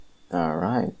All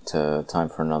right, time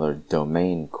for another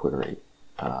domain query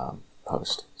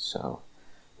post. So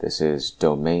this is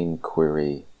domain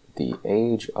query, the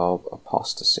age of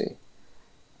apostasy.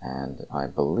 And I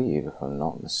believe, if I'm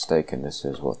not mistaken, this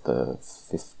is what, the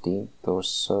 15th or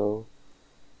so?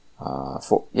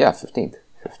 15th.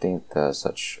 15th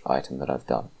such item that I've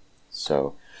done.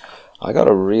 So I got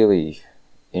a really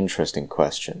interesting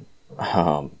question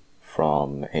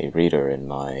from a reader in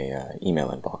my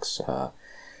email inbox,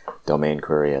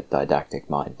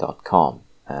 domainquery@didacticmind.com.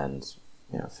 And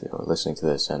if you're listening to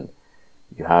this and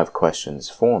you have questions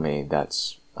for me,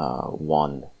 that's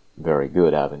one very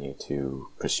good avenue to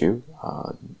pursue.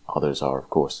 Others are, of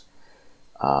course,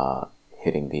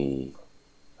 hitting the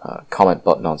comment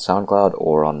button on SoundCloud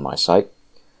or on my site.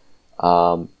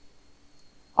 I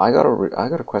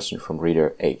got a question from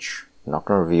reader H. I'm not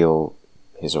going to reveal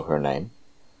his or her name.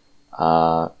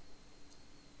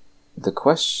 The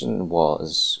question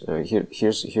was,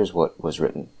 here's what was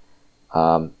written.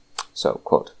 So,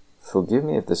 quote, "Forgive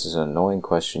me if this is an annoying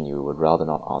question you would rather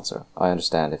not answer. I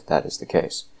understand if that is the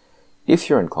case. If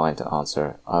you're inclined to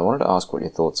answer, I wanted to ask what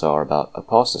your thoughts are about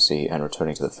apostasy and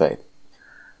returning to the faith.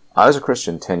 I was a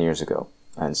Christian 10 years ago,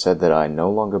 and said that I no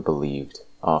longer believed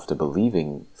after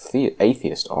believing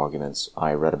atheist arguments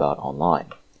I read about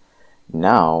online.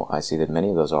 Now I see that many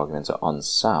of those arguments are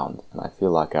unsound, and I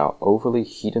feel like our overly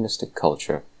hedonistic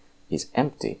culture is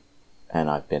empty, and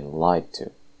I've been lied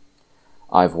to.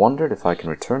 I've wondered if I can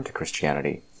return to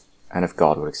Christianity, and if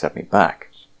God would accept me back.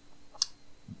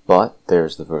 But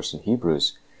there's the verse in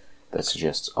Hebrews that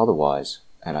suggests otherwise,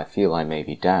 and I feel I may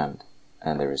be damned,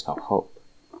 and there is no hope.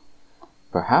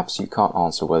 Perhaps you can't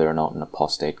answer whether or not an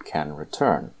apostate can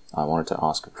return. I wanted to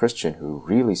ask a Christian who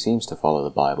really seems to follow the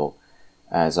Bible,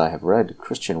 as I have read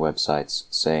Christian websites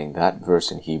saying that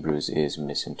verse in Hebrews is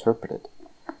misinterpreted.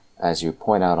 As you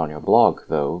point out on your blog,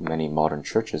 though, many modern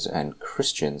churches and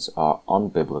Christians are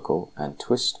unbiblical and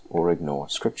twist or ignore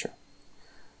Scripture.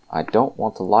 I don't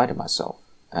want to lie to myself,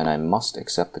 and I must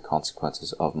accept the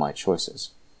consequences of my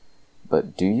choices.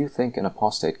 But do you think an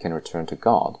apostate can return to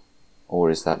God, or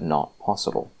is that not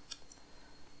possible?"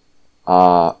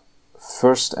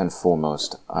 First and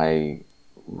foremost, I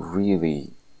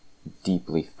really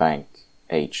deeply thank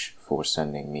H for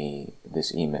sending me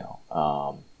this email.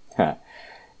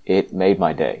 It made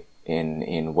my day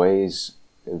in ways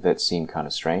that seem kind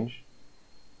of strange,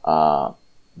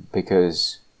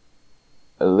 because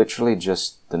literally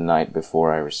just the night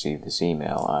before I received this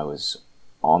email, I was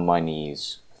on my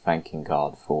knees thanking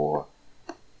God for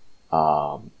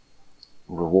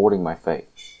rewarding my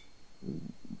faith.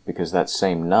 Because that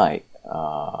same night,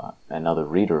 another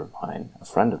reader of mine, a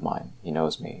friend of mine, he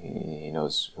knows me, he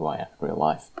knows who I am in real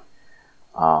life.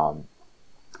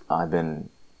 I've been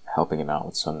helping him out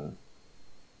with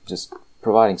just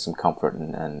providing some comfort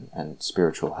and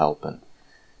spiritual help and,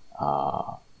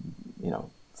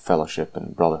 fellowship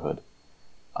and brotherhood,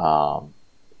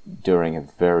 during a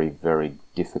very, very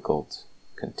difficult,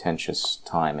 contentious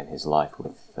time in his life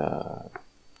with,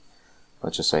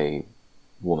 let's just say,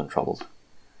 woman troubles.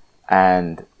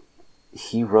 And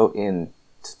he wrote in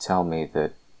to tell me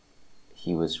that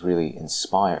he was really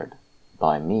inspired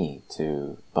by me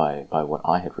by what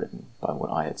I had written, by what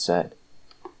I had said,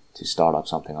 to start up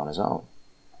something on his own,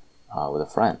 with a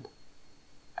friend.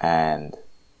 And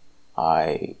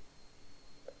I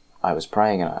was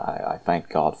praying, and I thanked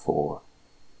God for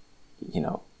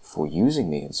using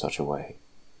me in such a way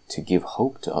to give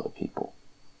hope to other people.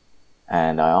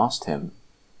 And I asked him,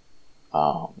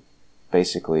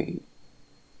 basically,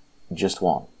 just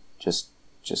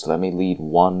let me lead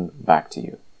one back to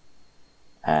you,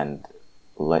 and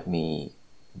let me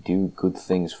do good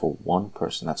things for one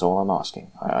person. That's all I'm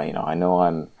asking. I know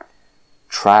I'm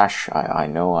trash. I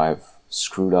know I've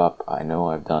screwed up. I know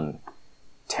I've done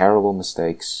terrible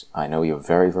mistakes. I know you're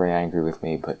very, very angry with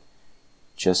me, but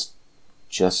just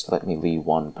let me lead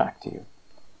one back to you.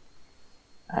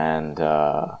 And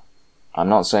I'm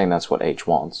not saying that's what H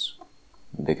wants,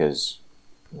 because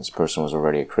this person was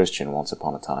already a Christian once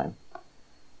upon a time.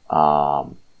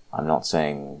 I'm not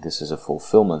saying this is a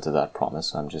fulfillment of that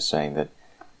promise. I'm just saying that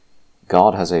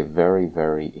God has a very,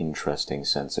 very interesting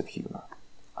sense of humor.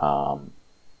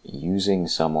 Using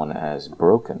someone as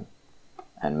broken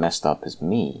and messed up as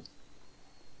me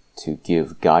to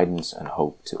give guidance and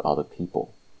hope to other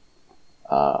people.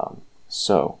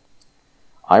 So,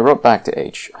 I wrote back to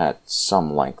H at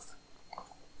some length.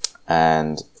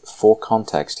 And for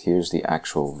context, here's the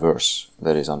actual verse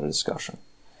that is under discussion.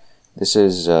 This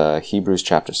is Hebrews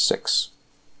chapter 6.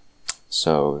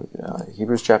 So,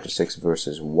 Hebrews chapter 6,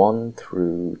 verses 1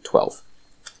 through 12.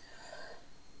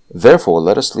 Therefore,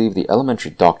 let us leave the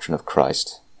elementary doctrine of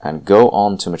Christ and go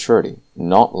on to maturity,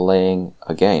 not laying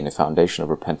again a foundation of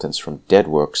repentance from dead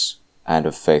works and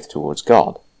of faith towards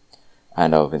God,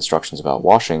 and of instructions about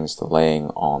washings, the laying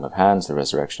on of hands, the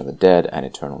resurrection of the dead, and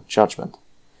eternal judgment.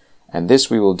 And this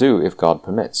we will do if God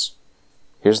permits.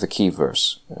 Here's the key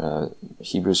verse,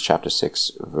 Hebrews chapter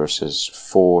 6, verses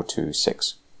 4 to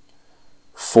 6.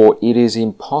 For it is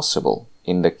impossible,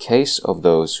 in the case of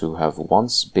those who have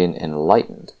once been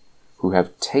enlightened, who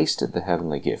have tasted the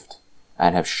heavenly gift,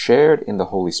 and have shared in the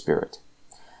Holy Spirit,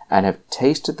 and have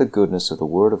tasted the goodness of the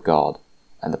Word of God,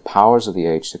 and the powers of the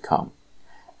age to come,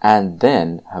 and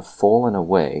then have fallen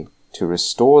away, to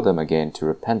restore them again to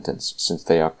repentance, since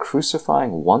they are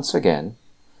crucifying once again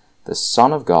the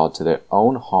Son of God to their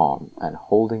own harm, and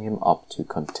holding him up to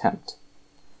contempt.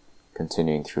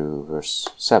 Continuing through verse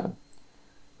 7.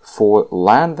 For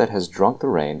land that has drunk the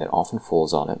rain that often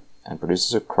falls on it, and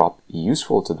produces a crop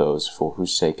useful to those for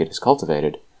whose sake it is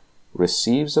cultivated,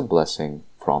 receives a blessing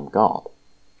from God.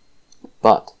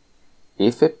 But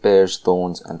if it bears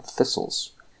thorns and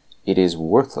thistles, it is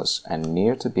worthless and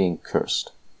near to being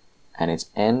cursed, and its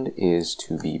end is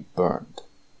to be burned.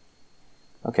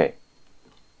 Okay,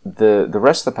 the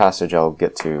rest of the passage I'll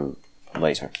get to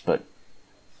later, but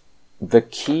the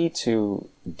key to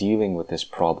dealing with this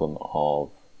problem of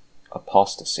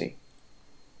apostasy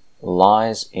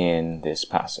lies in this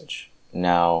passage.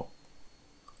 Now,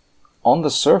 on the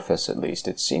surface at least,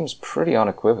 it seems pretty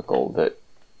unequivocal that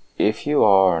if you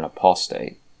are an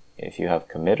apostate, if you have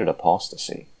committed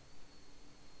apostasy,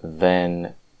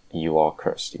 then you are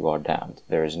cursed, you are damned.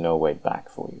 There is no way back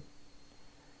for you.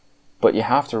 But you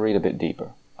have to read a bit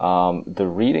deeper. The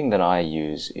reading that I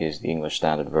use is the English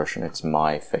Standard Version. It's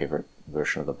my favorite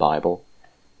version of the Bible.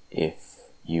 If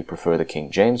you prefer the King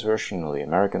James Version, or the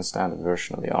American Standard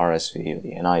Version, or the RSV, or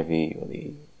the NIV, or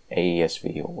the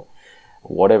AESV, or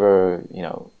whatever,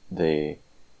 the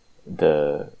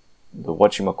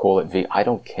whatchamacallit V, I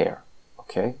don't care,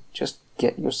 okay? Just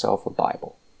get yourself a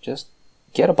Bible. Just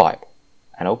get a Bible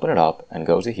and open it up and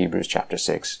go to Hebrews chapter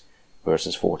 6,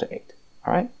 verses 4 to 8,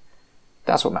 all right?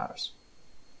 That's what matters.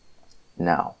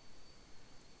 Now,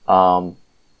 the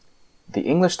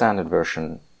English Standard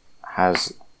Version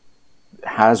has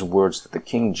words that the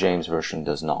King James Version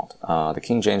does not. The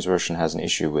King James Version has an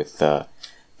issue with the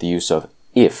use of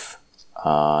if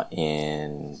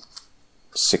in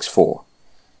 6:4.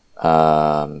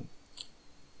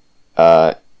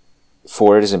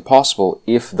 For it is impossible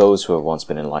if those who have once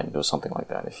been enlightened, or something like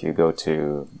that. If you go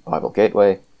to Bible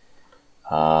Gateway,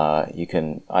 you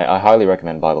can. I highly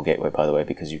recommend Bible Gateway, by the way,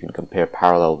 because you can compare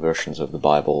parallel versions of the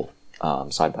Bible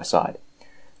side by side.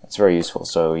 That's very useful.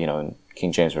 So, in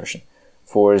King James Version,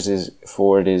 for it is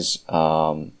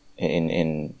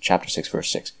in chapter 6, verse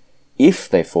 6, if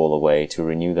they fall away, to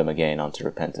renew them again unto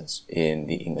repentance. In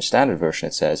the English Standard Version,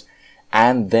 it says,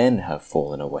 and then have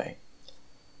fallen away.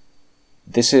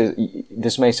 This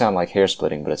may sound like hair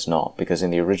splitting, but it's not, because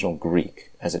in the original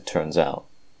Greek, as it turns out,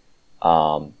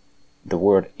 the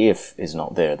word if is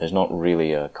not there. There's not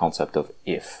really a concept of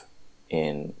if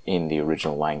in the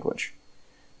original language.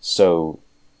 So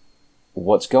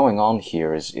what's going on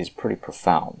here is pretty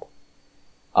profound.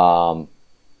 On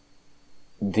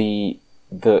the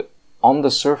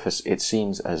surface, it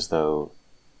seems as though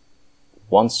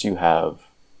once you have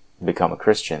become a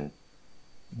Christian,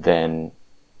 then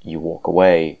you walk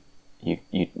away,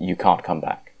 you can't come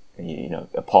back.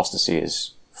 Apostasy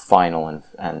is final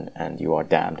and you are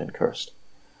damned and cursed.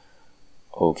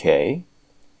 Okay.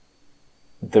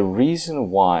 The reason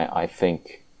why I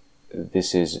think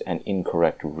this is an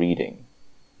incorrect reading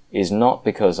is not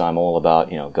because I'm all about,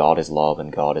 God is love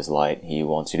and God is light, He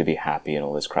wants you to be happy and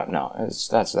all this crap. No,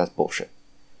 that's bullshit.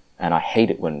 And I hate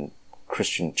it when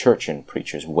Christian church and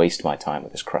preachers waste my time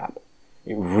with this crap.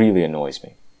 It really annoys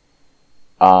me.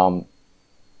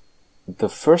 The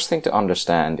first thing to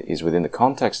understand is within the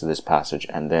context of this passage,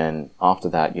 and then after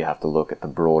that you have to look at the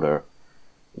broader,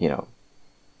 the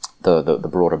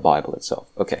broader Bible itself.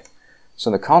 Okay, so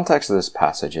in the context of this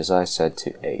passage, as I said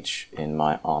to H in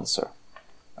my answer,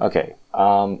 okay,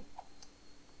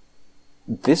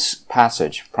 this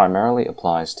passage primarily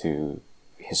applies to,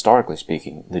 historically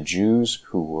speaking, the Jews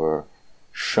who were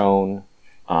shown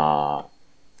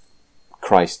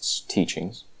Christ's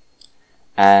teachings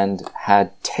and had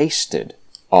tasted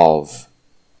of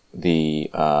the,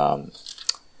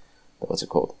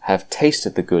 have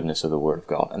tasted the goodness of the Word of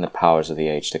God and the powers of the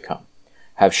age to come,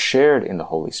 have shared in the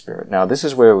Holy Spirit. Now, this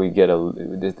is where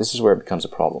this is where it becomes a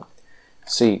problem.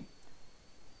 See,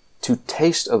 to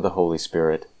taste of the Holy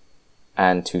Spirit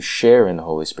and to share in the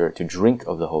Holy Spirit, to drink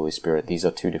of the Holy Spirit, these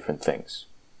are two different things.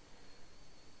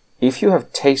 If you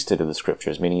have tasted of the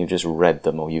scriptures, meaning you just read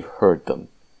them or you've heard them,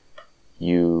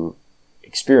 you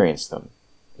experience them,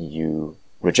 you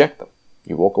reject them,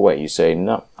 you walk away, you say,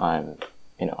 no, I'm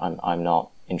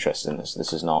not interested in this.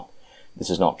 This is not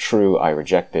true. I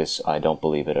reject this. I don't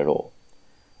believe it at all.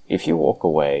 If you walk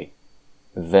away,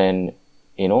 then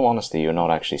in all honesty, you're not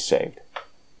actually saved.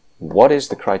 What is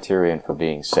the criterion for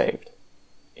being saved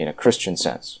in a Christian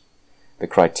sense? The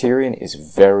criterion is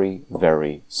very,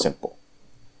 very simple.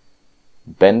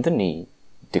 Bend the knee,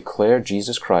 declare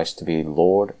Jesus Christ to be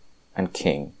Lord and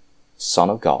King,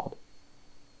 Son of God,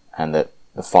 and that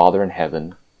the Father in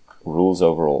heaven rules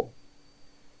over all.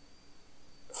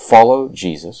 Follow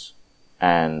Jesus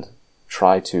and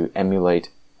try to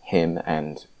emulate him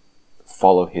and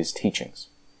follow his teachings.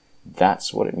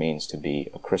 That's what it means to be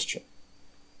a Christian.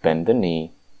 Bend the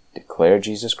knee, declare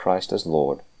Jesus Christ as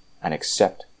Lord, and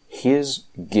accept his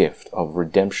gift of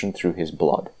redemption through his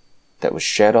blood that was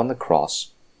shed on the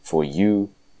cross for you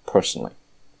personally.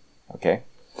 Okay?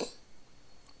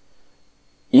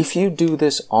 If you do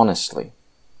this honestly,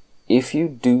 if you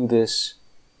do this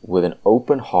with an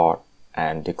open heart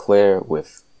and declare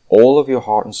with all of your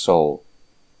heart and soul,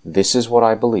 this is what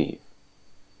I believe,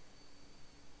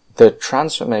 the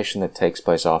transformation that takes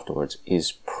place afterwards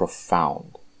is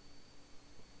profound.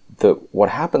 What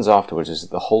happens afterwards is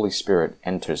that the Holy Spirit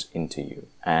enters into you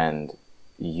and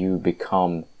you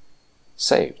become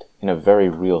saved in a very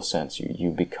real sense. You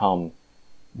become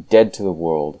dead to the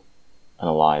world and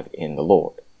alive in the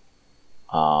Lord.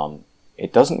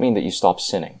 It doesn't mean that you stop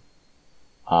sinning.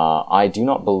 I do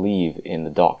not believe in the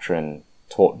doctrine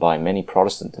taught by many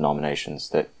Protestant denominations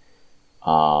that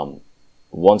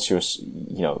once you're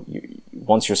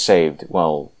saved,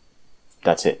 well,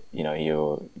 that's it.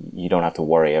 You don't have to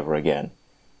worry ever again.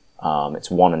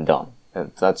 It's one and done.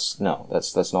 That's not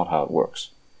how it works.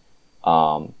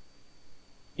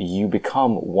 You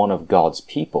become one of God's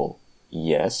people,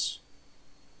 yes.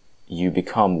 You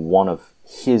become one of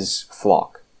his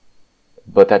flock.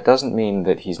 But that doesn't mean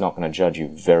that he's not going to judge you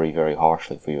very, very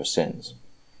harshly for your sins.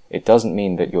 It doesn't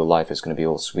mean that your life is going to be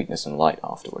all sweetness and light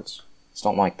afterwards. It's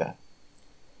not like that.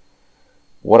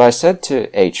 What I said to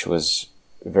H was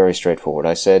very straightforward.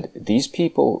 I said, these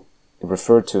people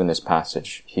referred to in this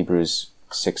passage, Hebrews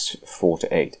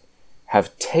 6:4-8,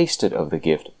 have tasted of the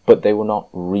gift, but they were not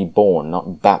reborn,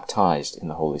 not baptized in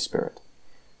the Holy Spirit.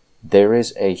 There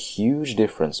is a huge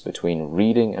difference between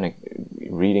reading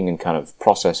and kind of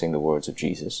processing the words of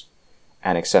Jesus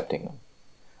and accepting them.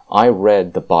 I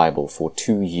read the Bible for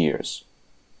 2 years,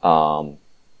 and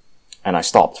I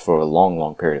stopped for a long,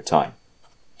 long period of time.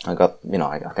 I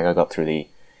think I got through the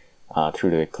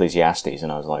Ecclesiastes,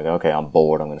 and I was like, okay, I'm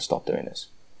bored. I'm going to stop doing this.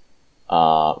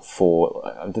 I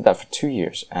did that for 2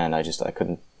 years, and I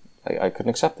couldn't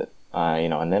accept it.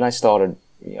 And then I started,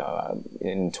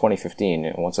 in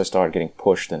 2015, once I started getting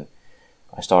pushed and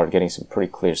I started getting some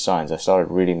pretty clear signs, I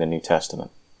started reading the New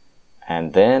Testament.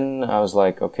 And then I was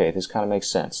like, okay, this kind of makes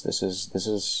sense. This is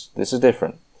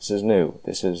different. This is new.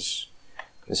 This is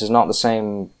not the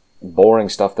same boring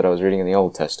stuff that I was reading in the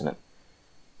Old Testament.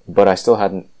 But I still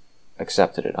hadn't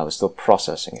accepted it. I was still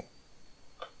processing it.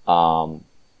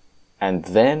 And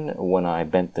then when I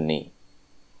bent the knee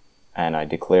and I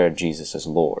declared Jesus as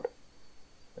Lord,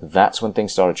 that's when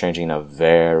things started changing in a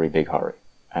very big hurry.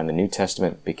 And the New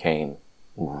Testament became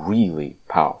really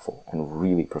powerful and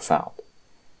really profound.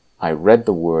 I read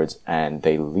the words and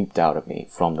they leaped out at me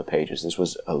from the pages. This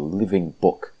was a living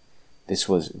book. This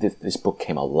book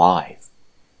came alive,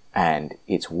 and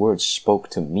its words spoke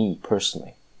to me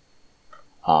personally.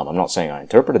 I'm not saying I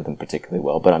interpreted them particularly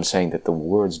well, but I'm saying that the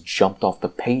words jumped off the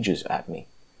pages at me,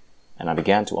 and I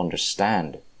began to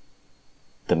understand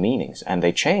the meanings, and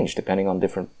they changed depending on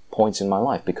different points in my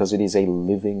life, because it is a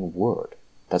living word.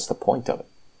 That's the point of it.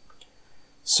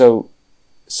 So,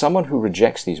 someone who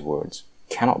rejects these words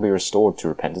cannot be restored to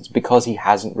repentance because he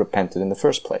hasn't repented in the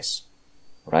first place,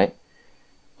 right?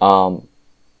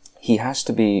 He has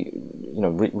to be,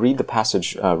 read the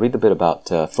passage, read the bit about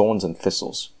thorns and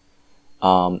thistles.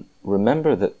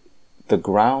 Remember that the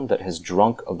ground that has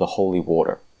drunk of the holy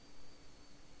water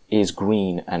is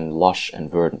green and lush and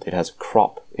verdant. It has a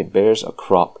crop. It bears a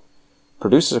crop,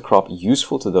 produces a crop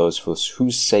useful to those for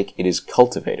whose sake it is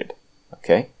cultivated.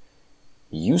 Okay?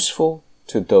 Useful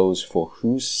to those for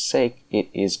whose sake it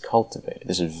is cultivated.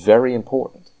 This is very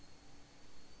important.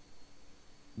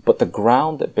 But the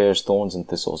ground that bears thorns and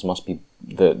thistles must be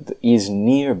is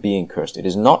near being cursed. It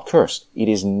is not cursed. It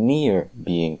is near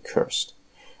being cursed,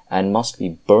 and must be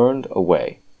burned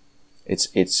away. Its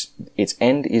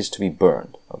end is to be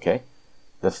burned. Okay,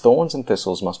 the thorns and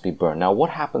thistles must be burned. Now,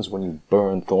 what happens when you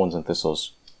burn thorns and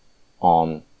thistles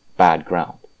on bad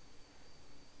ground.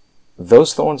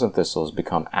 Those thorns and thistles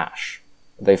become ash.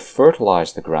 They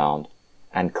fertilize the ground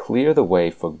and clear the way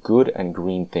for good and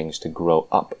green things to grow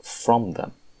up from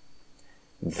them.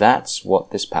 That's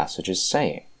what this passage is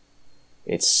saying.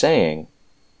 It's saying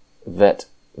that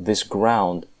this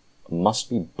ground must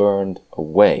be burned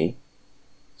away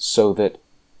so that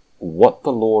what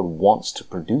the Lord wants to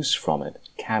produce from it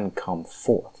can come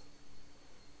forth.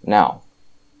 Now,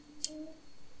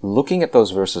 looking at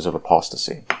those verses of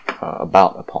apostasy,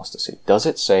 about apostasy, does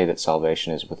it say that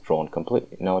salvation is withdrawn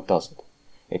completely? No, it doesn't.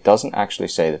 It doesn't actually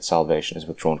say that salvation is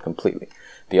withdrawn completely.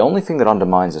 The only thing that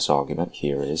undermines this argument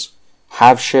here is,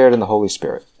 have shared in the Holy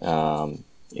Spirit,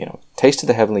 tasted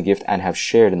the heavenly gift and have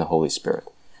shared in the Holy Spirit,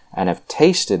 and have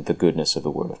tasted the goodness of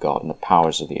the Word of God and the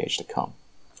powers of the age to come.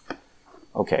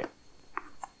 Okay.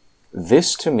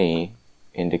 This to me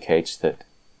indicates that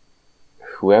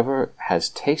whoever has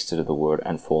tasted of the Word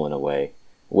and fallen away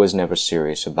was never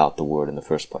serious about the Word in the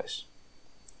first place.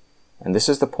 And this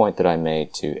is the point that I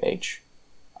made to H.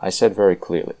 I said very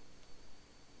clearly,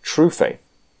 true faith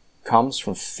comes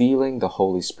from feeling the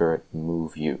Holy Spirit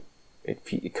move you.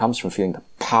 It comes from feeling the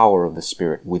power of the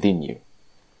Spirit within you.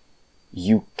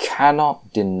 You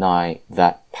cannot deny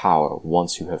that power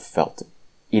once you have felt it.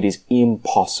 It is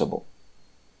impossible.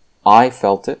 I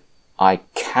felt it. I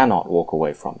cannot walk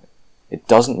away from it. It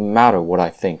doesn't matter what I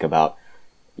think about,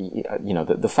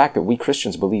 the fact that we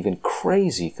Christians believe in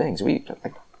crazy things.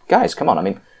 Guys, come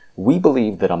on. We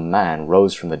believe that a man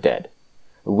rose from the dead.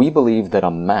 We believe that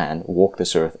a man walked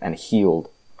this earth and healed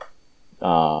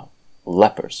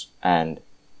lepers and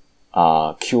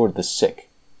cured the sick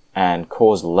and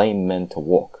caused lame men to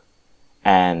walk,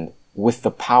 and with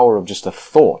the power of just a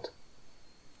thought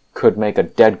could make a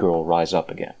dead girl rise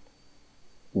up again.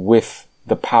 With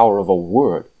the power of a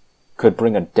word could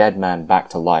bring a dead man back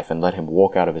to life and let him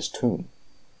walk out of his tomb.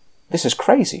 This is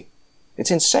crazy.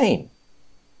 It's insane.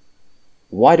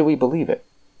 Why do we believe it?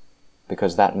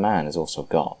 Because that man is also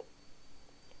God.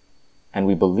 And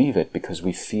we believe it because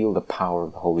we feel the power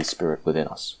of the Holy Spirit within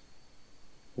us.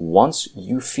 Once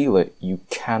you feel it, you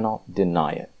cannot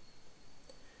deny it.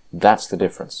 That's the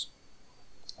difference.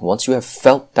 Once you have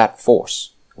felt that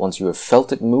force, once you have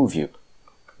felt it move you,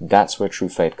 that's where true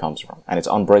faith comes from. And it's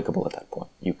unbreakable at that point.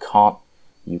 You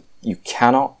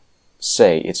cannot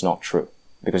say it's not true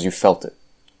because you felt it.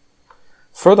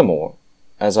 Furthermore,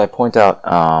 as I pointed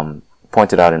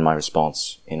out in my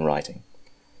response in writing,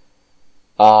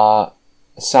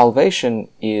 salvation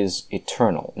is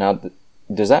eternal. Now,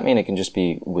 does that mean it can just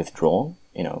be withdrawn?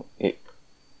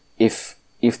 If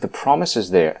the promise is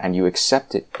there and you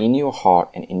accept it in your heart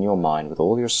and in your mind with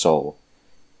all your soul,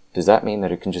 does that mean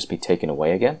that it can just be taken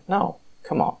away again? No.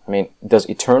 Come on. Does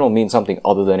eternal mean something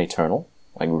other than eternal?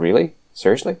 Really?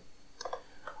 Seriously?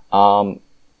 That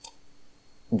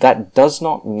does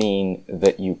not mean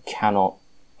that you cannot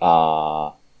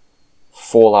fall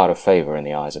out of favor in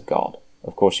the eyes of God.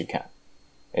 Of course you can.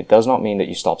 It does not mean that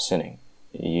you stop sinning.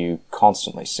 You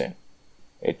constantly sin.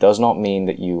 It does not mean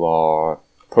that you are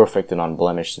perfect and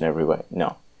unblemished in every way.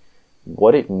 No.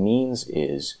 What it means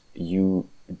is you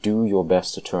do your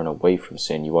best to turn away from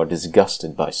sin. You are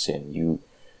disgusted by sin. You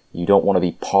don't want to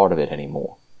be part of it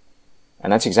anymore.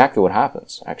 And that's exactly what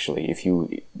happens, actually, if you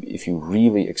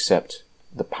really accept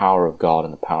the power of God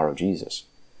and the power of Jesus.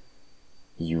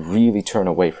 You really turn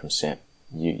away from sin.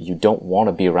 You don't want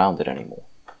to be around it anymore.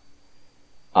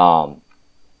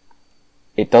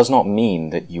 It does not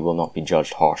mean that you will not be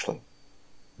judged harshly.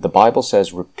 The Bible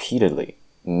says repeatedly,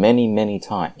 many, many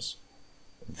times,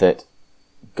 that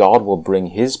God will bring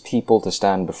His people to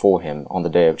stand before Him on the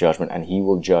day of judgment, and He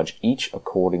will judge each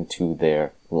according to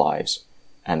their lives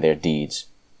and their deeds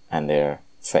and their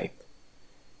faith.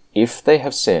 If they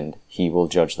have sinned, He will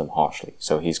judge them harshly.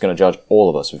 So He's going to judge all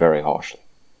of us very harshly.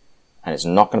 And it's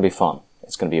not going to be fun.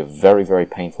 It's going to be a very, very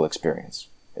painful experience.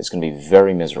 It's going to be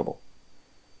very miserable.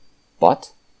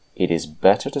 But it is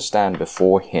better to stand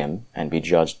before Him and be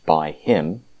judged by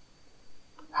Him,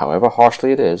 however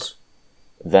harshly it is,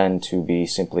 than to be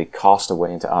simply cast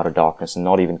away into outer darkness and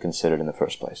not even considered in the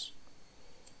first place.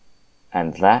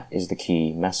 And that is the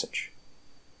key message.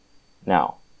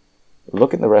 Now,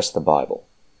 look at the rest of the Bible.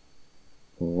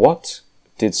 What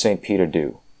did St. Peter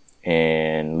do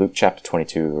in Luke chapter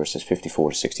 22, verses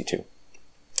 54 to 62?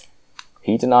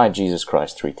 He denied Jesus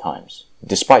Christ 3 times,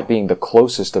 despite being the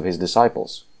closest of His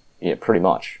disciples. Yeah, pretty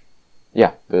much.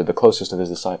 Yeah, the closest of His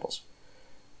disciples.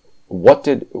 What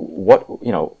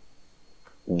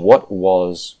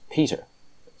was Peter?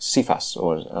 Cephas,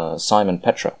 or Simon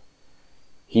Petra.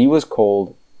 He was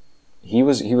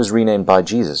renamed by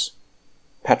Jesus,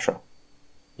 Petra.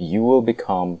 You will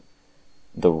become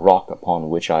the rock upon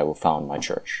which I will found my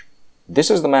church. This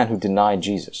is the man who denied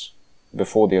Jesus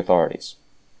before the authorities.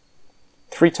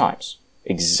 3 times,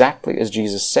 exactly as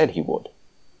Jesus said he would.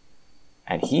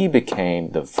 And he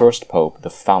became the first pope, the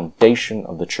foundation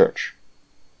of the church.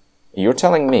 You're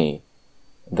telling me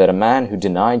that a man who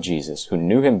denied Jesus, who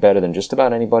knew him better than just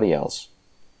about anybody else,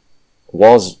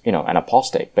 was, an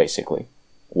apostate, basically,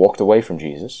 walked away from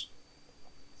Jesus.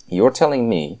 You're telling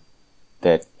me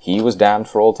that he was damned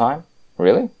for all time?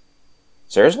 Really?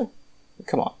 Seriously?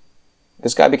 Come on.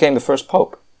 This guy became the first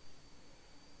pope.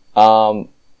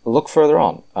 Look further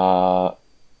on.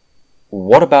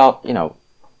 What about,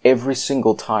 every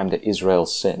single time that Israel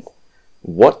sinned?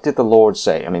 What did the Lord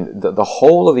say? I mean, the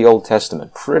whole of the Old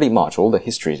Testament, pretty much, all the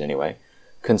histories anyway,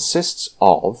 consists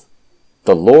of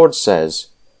the Lord says,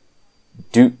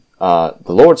 do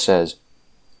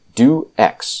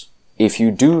X. If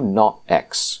you do not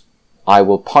X, I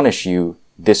will punish you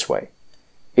this way.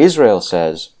 Israel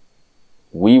says,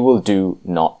 we will do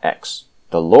not X.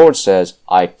 The Lord says,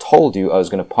 I told you I was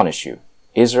going to punish you.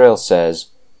 Israel says,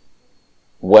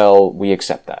 well, we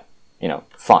accept that.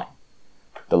 Fine.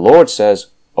 The Lord says,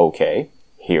 okay,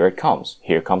 here it comes.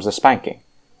 Here comes the spanking.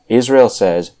 Israel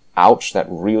says, ouch, that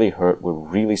really hurt. We're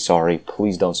really sorry.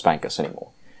 Please don't spank us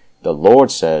anymore. The Lord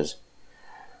says,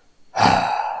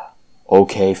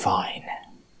 okay, fine.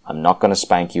 I'm not going to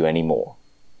spank you anymore.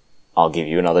 I'll give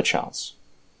you another chance.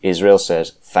 Israel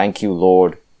says, thank you,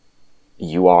 Lord.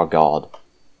 You are God.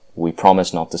 We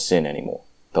promise not to sin anymore.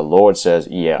 The Lord says,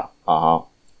 yeah,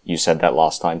 you said that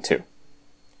last time too.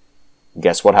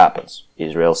 Guess what happens?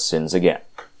 Israel sins again.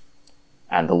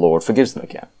 And the Lord forgives them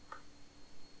again.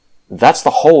 That's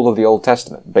the whole of the Old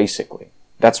Testament, basically.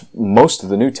 That's most of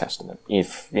the New Testament.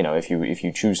 If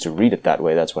you choose to read it that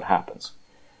way, that's what happens.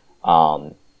 The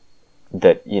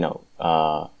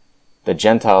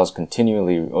Gentiles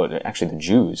the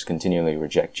Jews continually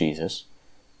reject Jesus.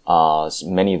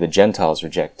 Many of the Gentiles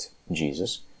reject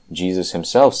Jesus. Jesus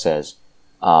himself says,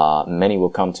 many will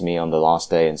come to me on the last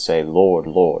day and say, Lord,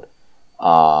 Lord,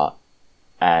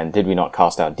 and did we not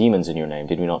cast out demons in your name?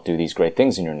 Did we not do these great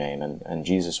things in your name? And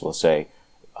Jesus will say,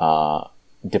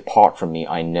 depart from me,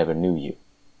 I never knew you.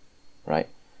 Right?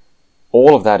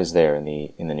 All of that is there in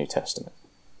the New Testament.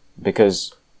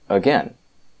 Because, again,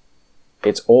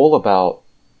 it's all about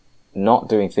not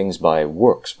doing things by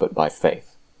works, but by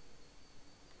faith.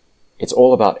 It's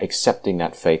all about accepting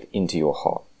that faith into your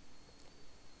heart.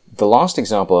 The last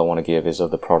example I want to give is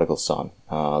of the prodigal son.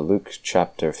 Luke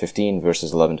chapter 15,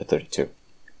 verses 11 to 32.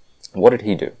 What did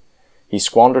he do? He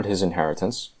squandered his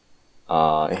inheritance.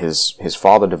 His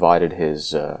father divided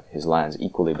his lands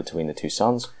equally between the 2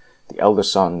 sons. The elder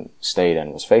son stayed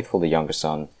and was faithful. The younger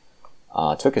son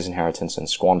took his inheritance and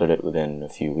squandered it within a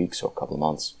few weeks or a couple of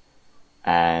months.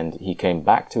 And he came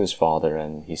back to his father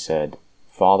and he said,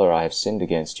 Father, I have sinned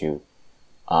against you.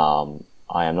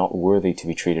 I am not worthy to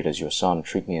be treated as your son.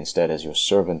 Treat me instead as your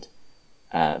servant,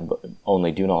 but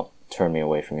only do not turn me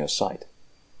away from your sight.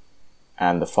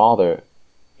 And the father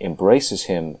embraces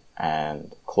him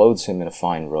and clothes him in a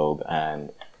fine robe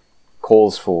and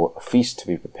calls for a feast to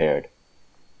be prepared.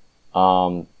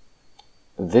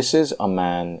 This is a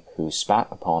man who spat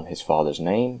upon his father's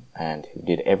name and who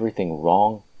did everything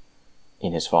wrong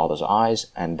in his father's eyes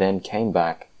and then came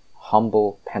back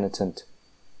humble, penitent,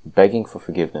 begging for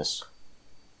forgiveness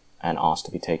and asked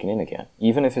to be taken in again,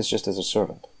 even if it's just as a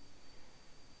servant.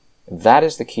 That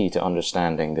is the key to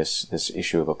understanding this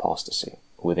issue of apostasy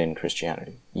within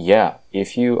Christianity. Yeah,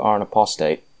 if you are an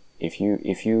apostate, if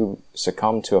you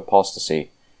succumb to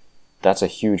apostasy, that's a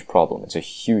huge problem. It's a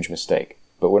huge mistake.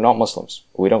 But we're not Muslims.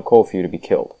 We don't call for you to be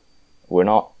killed. We're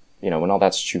not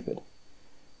that stupid.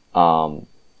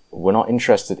 We're not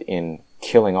interested in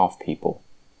killing off people.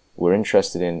 We're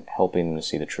interested in helping them to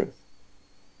see the truth.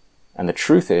 And the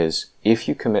truth is, if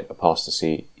you commit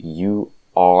apostasy, you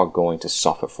are going to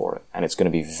suffer for it. And it's going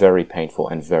to be very painful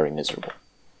and very miserable.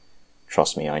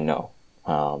 Trust me, I know.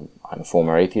 I'm a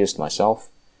former atheist myself.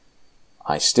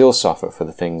 I still suffer for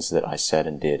the things that I said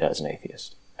and did as an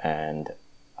atheist. And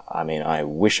I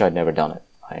wish I'd never done it.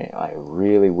 I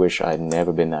really wish I'd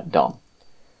never been that dumb.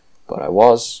 But I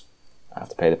was. I have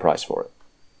to pay the price for it.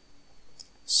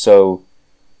 So,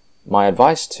 my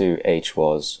advice to H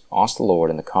was, ask the Lord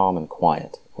in the calm and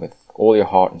quiet, with all your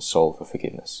heart and soul for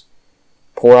forgiveness.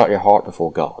 Pour out your heart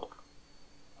before God.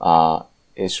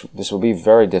 This will be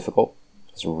very difficult.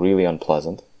 It's really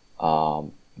unpleasant.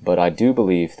 But I do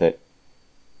believe that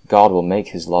God will make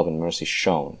His love and mercy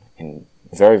shown in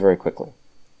very, very quickly.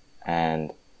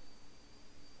 And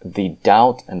the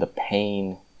doubt and the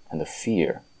pain and the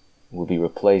fear will be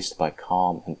replaced by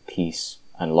calm and peace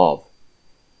and love.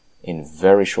 in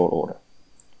very short order.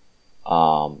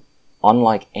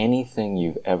 Unlike anything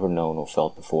you've ever known or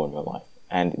felt before in your life.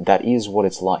 And that is what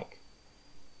it's like.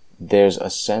 There's a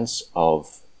sense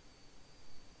of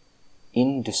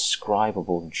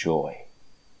indescribable joy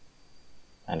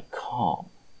and calm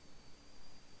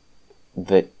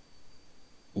that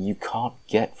you can't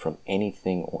get from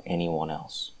anything or anyone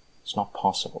else. It's not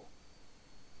possible.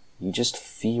 You just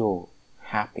feel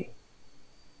happy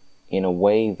in a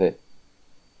way that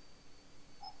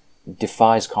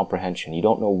defies comprehension. You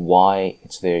don't know why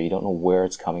it's there, you don't know where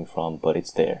it's coming from, but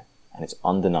it's there, and it's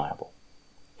undeniable.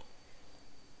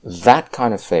 That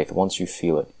kind of faith, once you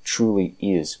feel it, truly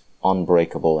is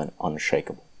unbreakable and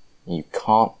unshakable. You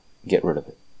can't get rid of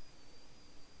it.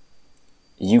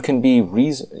 You can be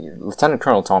Lieutenant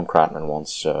Colonel Tom Cratman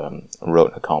once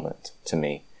wrote a comment to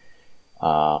me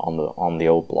on the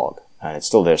old blog, and it's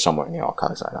still there somewhere in the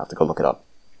archives. I'd have to go look it up.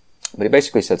 But he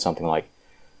basically said something like,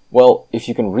 well, if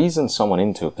you can reason someone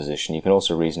into a position, you can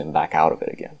also reason him back out of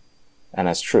it again. And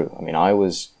that's true. I mean, I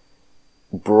was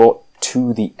brought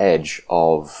to the edge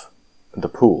of the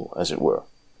pool, as it were,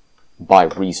 by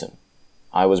reason.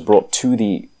 I was brought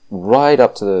to right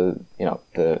up to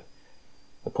the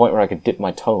point where I could dip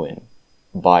my toe in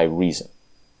by reason.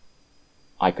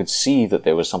 I could see that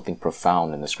there was something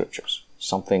profound in the scriptures,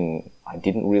 something I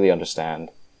didn't really understand,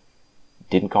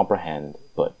 didn't comprehend,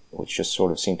 but which just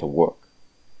sort of seemed to work.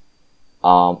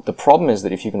 The problem is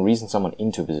that if you can reason someone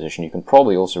into a position, you can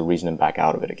probably also reason them back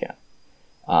out of it again.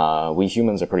 We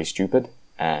humans are pretty stupid,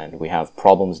 and we have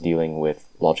problems dealing with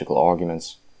logical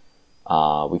arguments.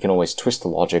 We can always twist the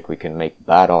logic, we can make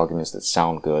bad arguments that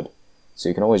sound good, so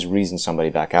you can always reason somebody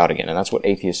back out again, and that's what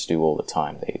atheists do all the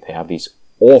time. They have these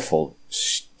awful,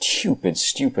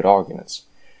 stupid arguments.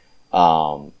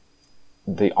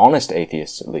 The honest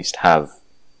atheists, at least, have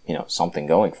something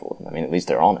going for them. I mean, at least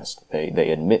they're honest. They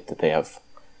admit that they have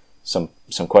some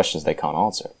questions they can't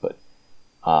answer. But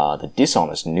the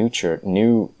dishonest new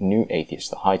atheists,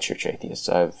 the high church atheists,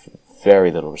 I have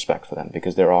very little respect for them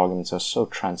because their arguments are so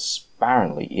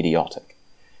transparently idiotic.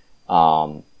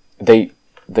 They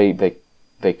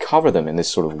cover them in this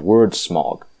sort of word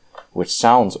smog, which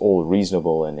sounds all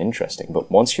reasonable and interesting.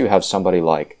 But once you have somebody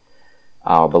like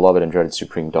our beloved and dreaded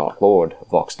Supreme Dark Lord,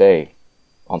 Vox Dei,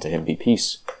 unto him be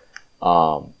peace,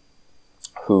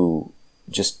 who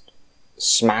just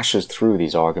smashes through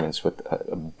these arguments with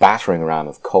a battering ram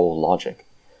of cold logic.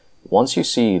 Once you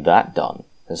see that done,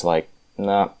 it's like,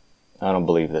 nah, I don't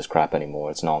believe this crap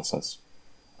anymore. It's nonsense.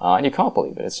 And you can't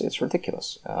believe it. It's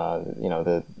ridiculous.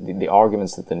 The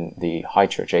arguments that the high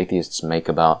church atheists make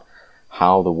about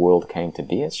how the world came to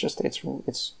be,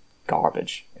 it's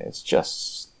garbage. It's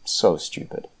just so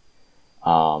stupid.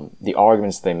 The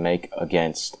arguments they make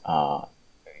against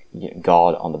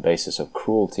God on the basis of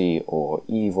cruelty or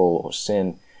evil or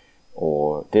sin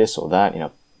or this or that,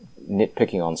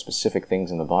 nitpicking on specific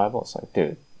things in the Bible, it's like,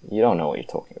 dude, you don't know what you're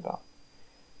talking about.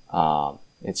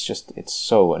 It's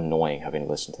so annoying having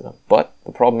to listen to them. But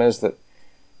the problem is that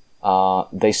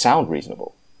they sound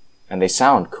reasonable, and they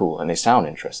sound cool, and they sound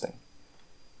interesting.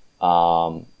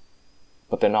 But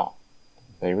they're not.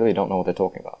 They really don't know what they're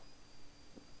talking about.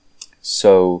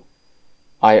 So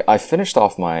I finished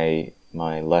off my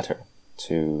letter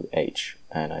to H,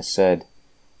 and I said,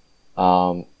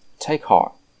 take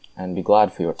heart and be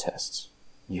glad for your tests.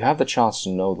 You have the chance to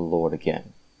know the Lord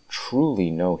again,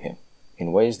 truly know him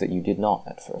in ways that you did not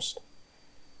at first.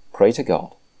 Pray to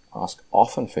God, ask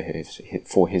often for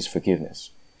his forgiveness,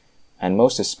 and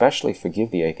most especially forgive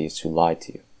the atheists who lied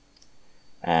to you.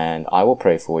 And I will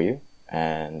pray for you,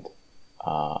 and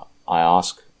I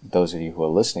ask those of you who are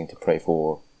listening to pray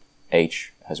for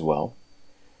H as well.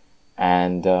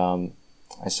 And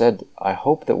I said, I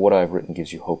hope that what I've written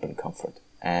gives you hope and comfort.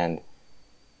 And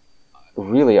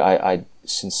really, I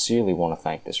sincerely want to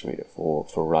thank this reader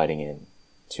for writing in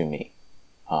to me.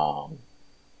 I'm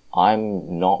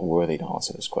not worthy to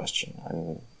answer this question.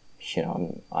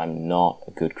 I'm not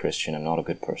a good Christian. I'm not a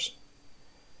good person.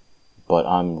 But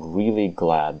I'm really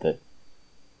glad that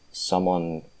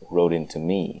someone wrote in to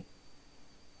me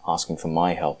asking for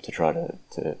my help to try to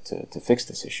fix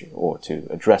this issue, or to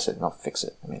address it, not fix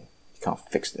it. I mean, you can't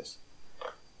fix this.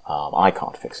 I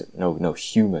can't fix it. No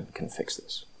human can fix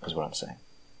this, is what I'm saying.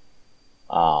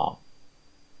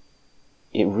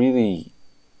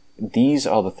 These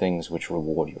are the things which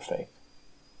reward your faith.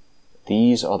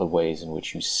 These are the ways in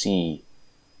which you see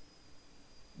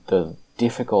the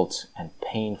difficult and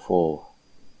painful,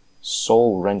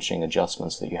 soul-wrenching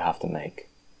adjustments that you have to make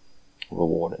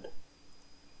rewarded.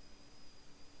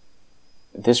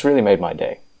 This really made my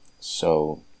day.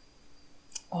 So,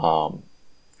 I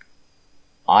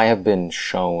I have been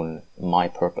shown my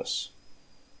purpose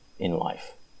in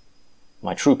life.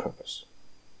 My true purpose.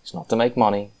 It's not to make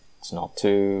money. It's not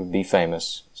to be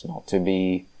famous. It's not to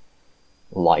be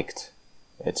liked.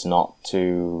 It's not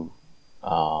to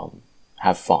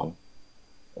have fun.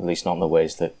 At least not in the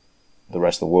ways that the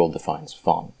rest of the world defines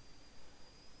fun.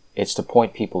 It's to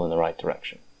point people in the right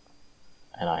direction.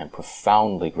 And I am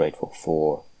profoundly grateful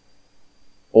for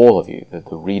all of you,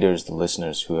 the readers, the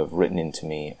listeners who have written into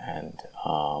me and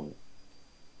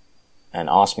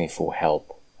asked me for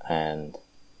help and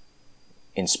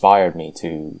inspired me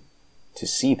to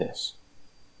see this.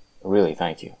 Really,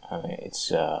 thank you. I mean, it's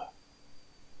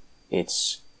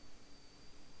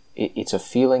a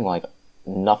feeling like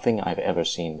nothing I've ever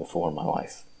seen before in my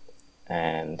life,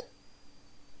 and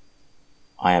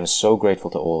I am so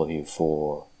grateful to all of you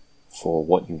for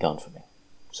what you've done for me.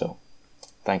 So,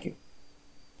 thank you.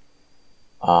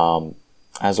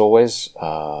 As always,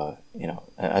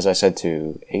 as I said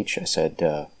to H, I said,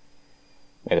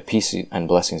 may the peace and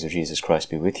blessings of Jesus Christ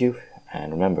be with you.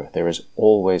 And remember, there is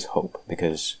always hope,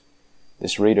 because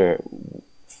this reader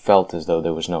felt as though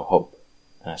there was no hope.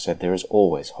 And I said, there is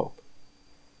always hope.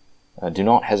 Do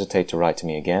not hesitate to write to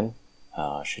me again,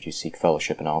 should you seek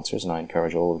fellowship and answers. And I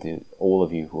encourage all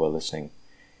of you who are listening,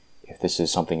 if this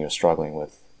is something you're struggling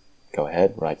with, go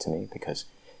ahead, write to me, because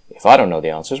if I don't know the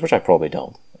answers, which I probably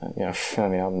don't,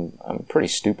 I'm pretty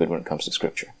stupid when it comes to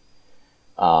scripture.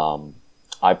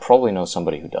 I probably know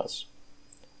somebody who does.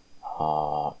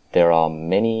 There are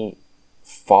many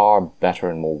far better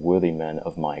and more worthy men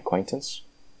of my acquaintance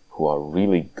who are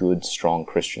really good, strong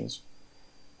Christians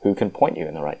who can point you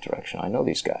in the right direction. I know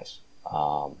these guys.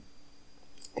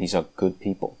 These are good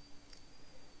people,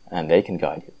 and they can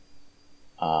guide you.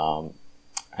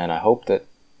 And I hope that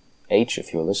H,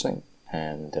 if you're listening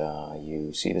and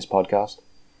you see this podcast,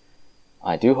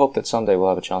 I do hope that someday we'll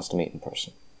have a chance to meet in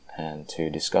person and to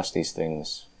discuss these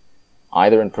things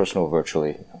either in person or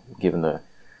virtually, given the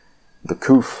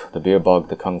coof, the beer bug,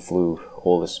 the kung flu,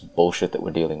 all this bullshit that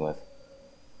we're dealing with.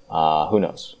 Who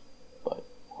knows? But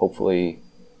hopefully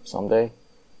someday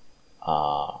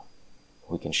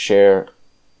we can share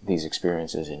these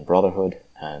experiences in brotherhood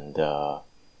and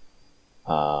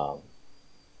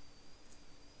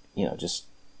just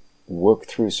work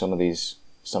through some of these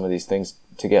things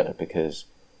together, because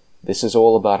this is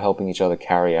all about helping each other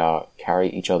carry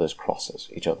each other's crosses,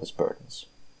 each other's burdens.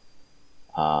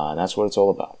 And that's what it's all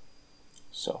about.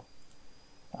 So,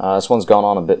 this one's gone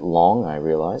on a bit long, I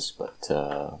realize, but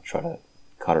I'll try to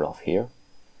cut it off here.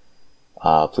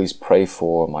 Please pray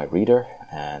for my reader,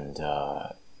 and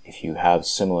if you have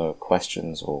similar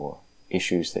questions or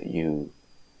issues that you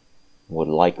would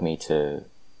like me to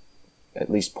at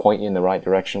least point you in the right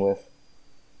direction with,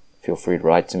 feel free to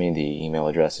write to me. The email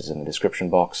address is in the description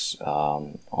box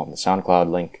on the SoundCloud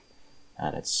link,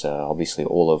 and it's obviously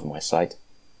all over my site.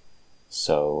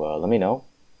 So let me know,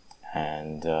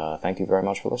 and thank you very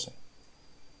much for listening.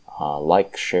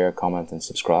 Like, share, comment, and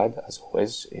subscribe, as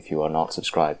always. If you are not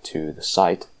subscribed to the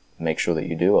site, make sure that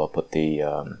you do. I'll put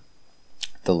the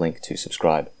link to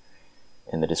subscribe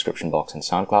in the description box in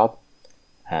SoundCloud,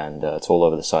 and it's all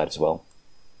over the site as well.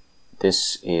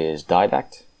 This is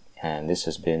Didact, and this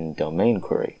has been Domain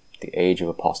Query, The Age of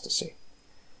Apostasy.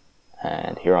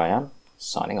 And here I am,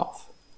 signing off.